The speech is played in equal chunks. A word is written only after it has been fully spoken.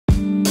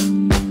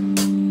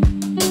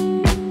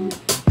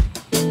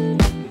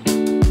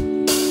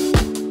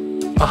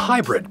A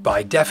hybrid,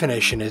 by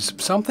definition, is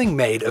something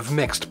made of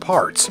mixed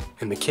parts.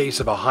 In the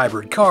case of a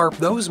hybrid car,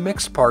 those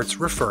mixed parts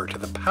refer to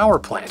the power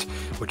plant,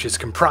 which is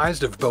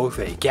comprised of both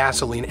a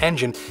gasoline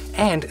engine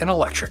and an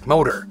electric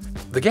motor.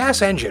 The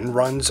gas engine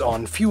runs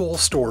on fuel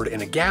stored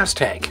in a gas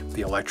tank.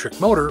 The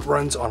electric motor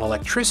runs on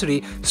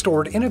electricity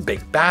stored in a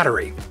big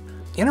battery.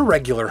 In a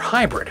regular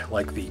hybrid,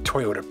 like the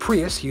Toyota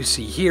Prius you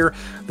see here,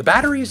 the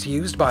batteries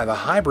used by the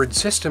hybrid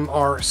system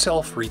are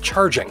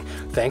self-recharging,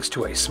 thanks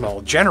to a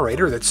small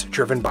generator that's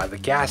driven by the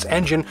gas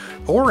engine,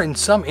 or in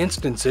some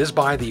instances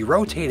by the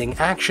rotating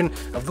action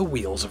of the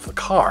wheels of the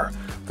car.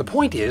 The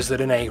point is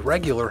that in a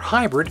regular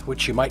hybrid,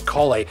 which you might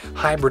call a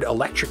hybrid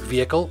electric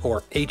vehicle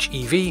or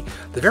HEV,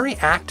 the very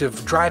act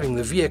of driving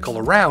the vehicle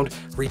around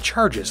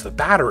recharges the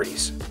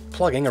batteries.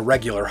 Plugging a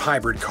regular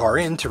hybrid car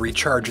in to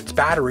recharge its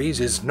batteries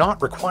is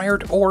not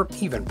required or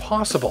even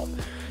possible.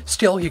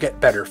 Still, you get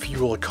better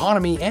fuel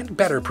economy and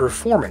better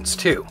performance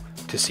too.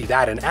 To see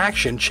that in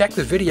action, check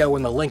the video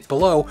in the link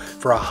below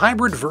for a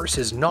hybrid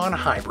versus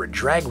non-hybrid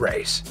drag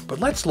race. But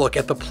let's look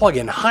at the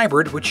plug-in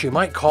hybrid, which you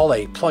might call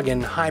a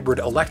plug-in hybrid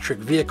electric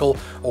vehicle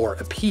or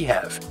a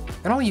PHEV.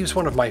 And I'll use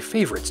one of my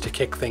favorites to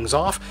kick things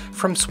off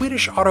from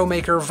Swedish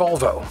automaker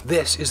Volvo.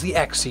 This is the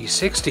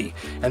XC60,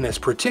 and this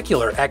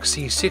particular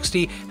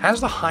XC60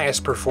 has the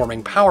highest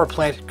performing power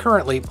plant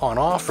currently on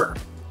offer.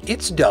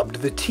 It's dubbed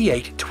the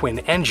T8 twin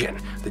engine.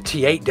 The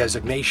T8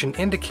 designation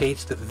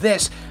indicates that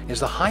this is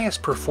the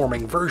highest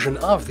performing version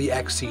of the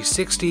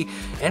XC60,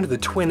 and the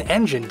twin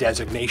engine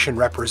designation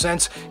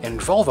represents, in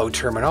Volvo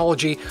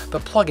terminology, the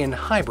plug-in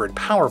hybrid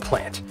power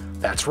plant.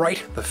 That's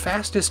right, the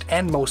fastest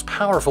and most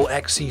powerful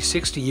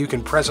XC60 you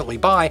can presently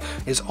buy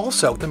is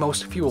also the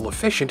most fuel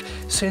efficient,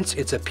 since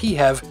it's a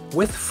PHEV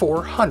with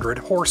 400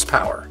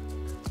 horsepower.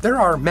 There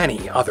are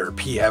many other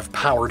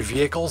PHEV-powered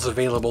vehicles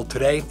available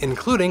today,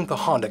 including the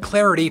Honda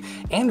Clarity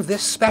and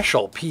this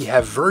special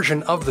PHEV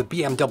version of the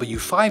BMW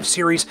 5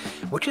 Series,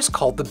 which is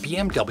called the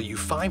BMW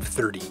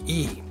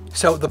 530e.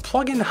 So the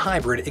plug-in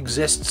hybrid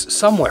exists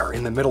somewhere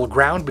in the middle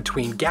ground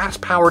between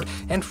gas-powered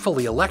and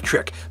fully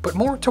electric, but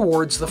more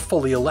towards the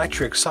fully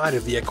electric side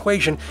of the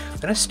equation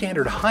than a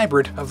standard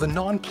hybrid of the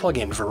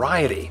non-plug-in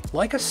variety.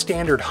 Like a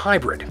standard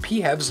hybrid,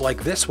 PHEVs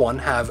like this one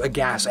have a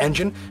gas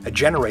engine, a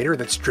generator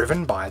that's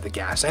driven by the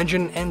gas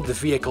engine and the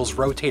vehicle's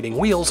rotating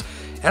wheels,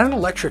 and an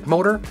electric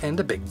motor and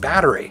a big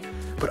battery.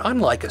 But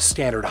unlike a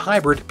standard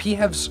hybrid,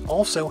 PHEVs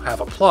also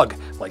have a plug,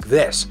 like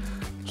this.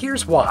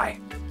 Here's why.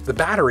 The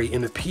battery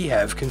in the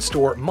PHEV can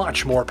store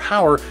much more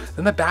power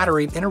than the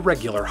battery in a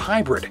regular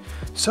hybrid.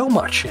 So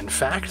much, in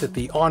fact, that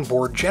the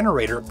onboard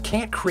generator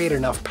can't create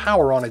enough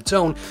power on its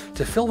own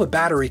to fill the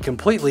battery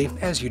completely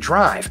as you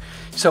drive.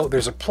 So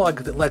there's a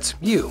plug that lets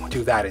you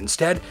do that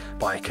instead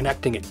by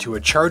connecting it to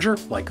a charger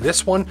like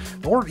this one,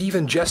 or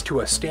even just to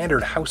a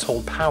standard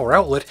household power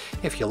outlet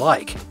if you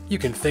like. You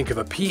can think of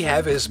a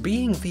PHEV as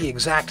being the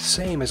exact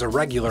same as a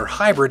regular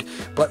hybrid,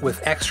 but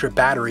with extra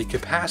battery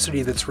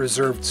capacity that's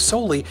reserved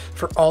solely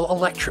for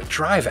all-electric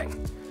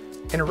driving.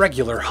 In a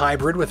regular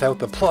hybrid without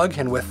the plug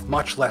and with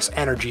much less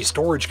energy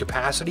storage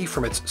capacity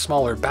from its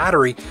smaller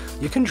battery,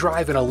 you can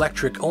drive in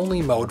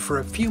electric-only mode for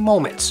a few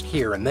moments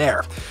here and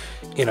there.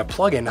 In a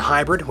plug-in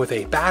hybrid with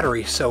a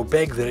battery so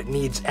big that it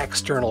needs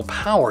external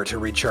power to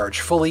recharge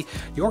fully,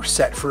 you're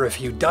set for a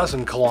few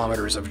dozen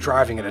kilometers of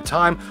driving at a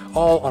time,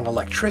 all on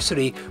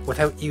electricity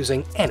without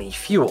using any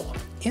fuel.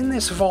 In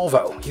this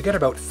Volvo, you get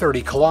about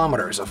 30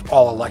 kilometers of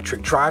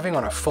all-electric driving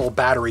on a full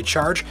battery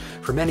charge.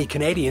 For many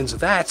Canadians,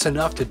 that's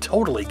enough to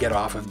totally get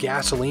off of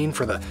gasoline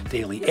for the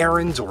daily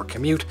errands or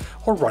commute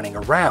or running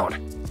around.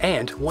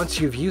 And once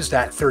you've used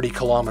that 30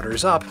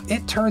 kilometers up,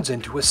 it turns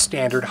into a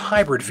standard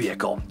hybrid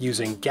vehicle,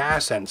 using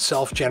gas and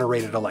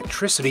self-generated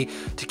electricity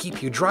to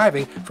keep you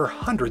driving for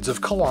hundreds of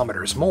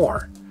kilometers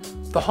more.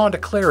 The Honda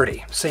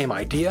Clarity, same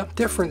idea,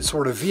 different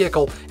sort of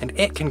vehicle, and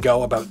it can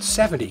go about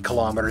 70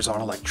 kilometers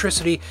on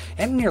electricity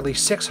and nearly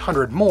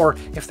 600 more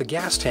if the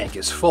gas tank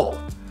is full.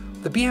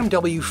 The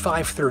BMW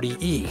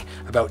 530e,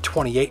 about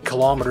 28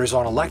 kilometers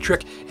on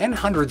electric and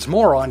hundreds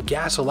more on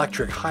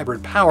gas-electric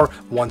hybrid power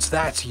once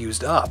that's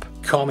used up.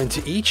 Common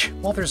to each?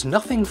 Well, there's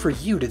nothing for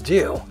you to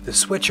do. The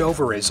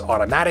switchover is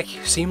automatic,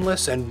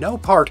 seamless, and no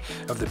part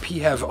of the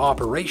PHEV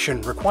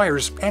operation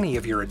requires any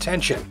of your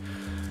attention.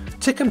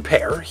 To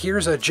compare,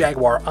 here's a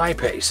Jaguar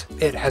I-Pace.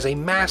 It has a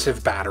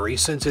massive battery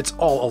since it's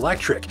all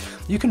electric.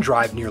 You can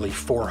drive nearly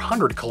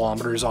 400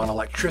 kilometers on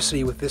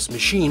electricity with this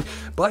machine,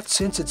 but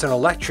since it's an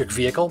electric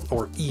vehicle,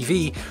 or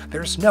EV,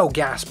 there's no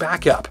gas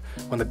backup.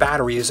 When the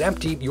battery is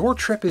empty, your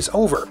trip is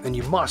over and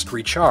you must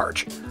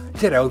recharge.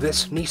 Ditto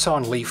this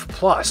Nissan Leaf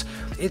Plus.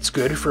 It's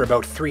good for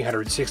about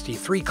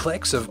 363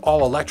 clicks of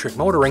all-electric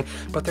motoring,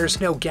 but there's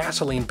no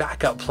gasoline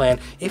backup plan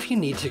if you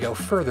need to go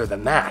further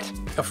than that.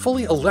 A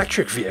fully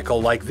electric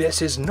vehicle like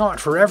this is not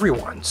for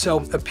everyone, so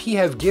a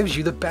PHEV gives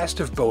you the best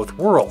of both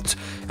worlds.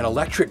 An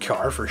electric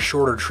car for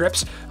shorter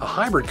trips, a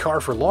hybrid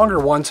car for longer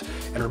ones,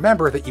 and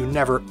remember that you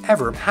never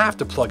ever have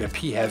to plug a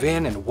PHEV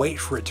in and wait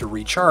for it to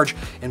recharge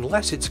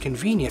unless it's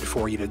convenient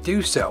for you to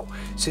do so,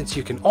 since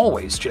you can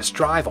always just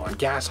drive on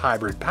gas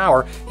hybrid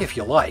power if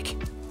you like.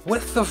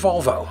 With the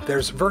Volvo,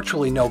 there's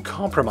virtually no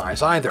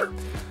compromise either.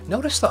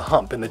 Notice the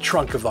hump in the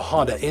trunk of the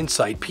Honda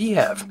Insight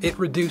PHEV. It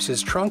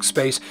reduces trunk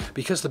space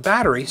because the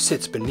battery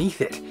sits beneath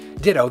it.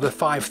 Ditto the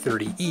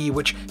 530e,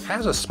 which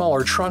has a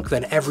smaller trunk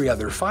than every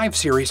other 5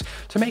 Series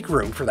to make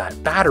room for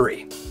that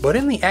battery. But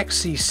in the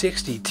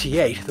XC60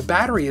 T8, the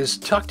battery is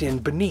tucked in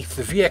beneath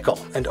the vehicle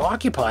and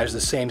occupies the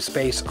same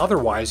space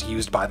otherwise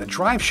used by the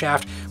drive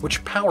shaft,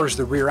 which powers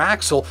the rear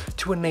axle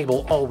to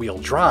enable all-wheel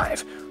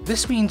drive.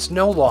 This means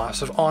no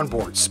loss of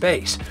onboard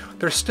space.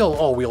 There's still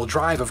all-wheel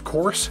drive, of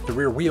course. The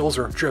rear wheels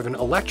are driven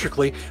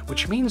electrically,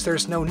 which means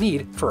there's no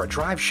need for a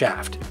drive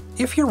shaft.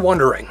 If you're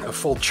wondering, a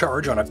full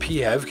charge on a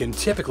PHEV can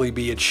typically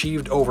be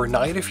achieved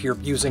overnight if you're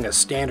using a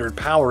standard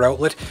power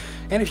outlet,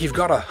 and if you've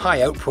got a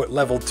high output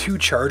level 2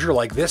 charger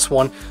like this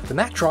one, then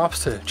that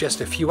drops to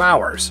just a few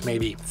hours,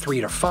 maybe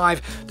 3 to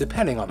 5,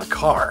 depending on the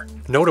car.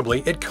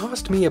 Notably, it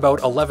cost me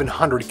about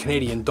 1,100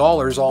 Canadian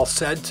dollars all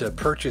said to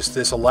purchase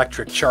this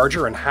electric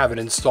charger and have it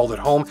installed at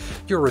home.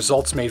 Your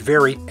results may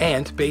vary,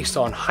 and based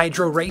on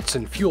hydro rates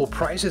and fuel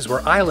prices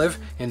where I live,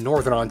 in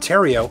Northern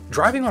Ontario,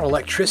 driving on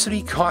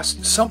electricity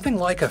costs something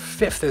like a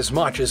fifth as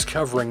much as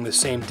covering the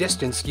same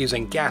distance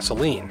using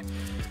gasoline.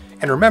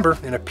 And remember,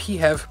 in a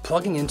PHEV,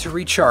 plugging in to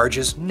recharge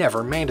is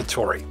never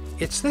mandatory.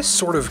 It's this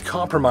sort of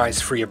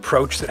compromise-free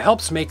approach that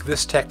helps make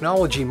this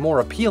technology more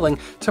appealing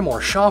to more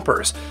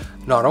shoppers.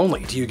 Not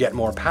only do you get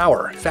more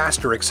power,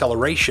 faster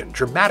acceleration,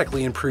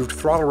 dramatically improved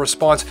throttle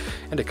response,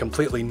 and a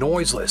completely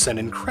noiseless and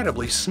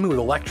incredibly smooth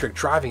electric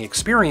driving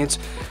experience,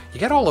 you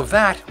get all of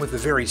that with a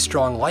very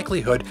strong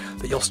likelihood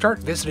that you'll start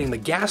visiting the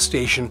gas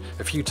station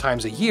a few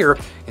times a year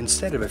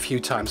instead of a few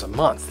times a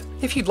month.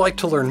 If you'd like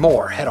to learn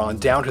more, head on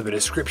down to the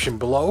description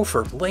below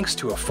for links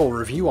to a full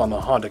review on the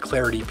Honda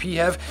Clarity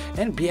PHEV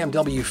and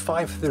BMW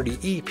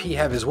 530e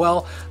PHEV as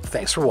well.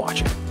 Thanks for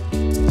watching.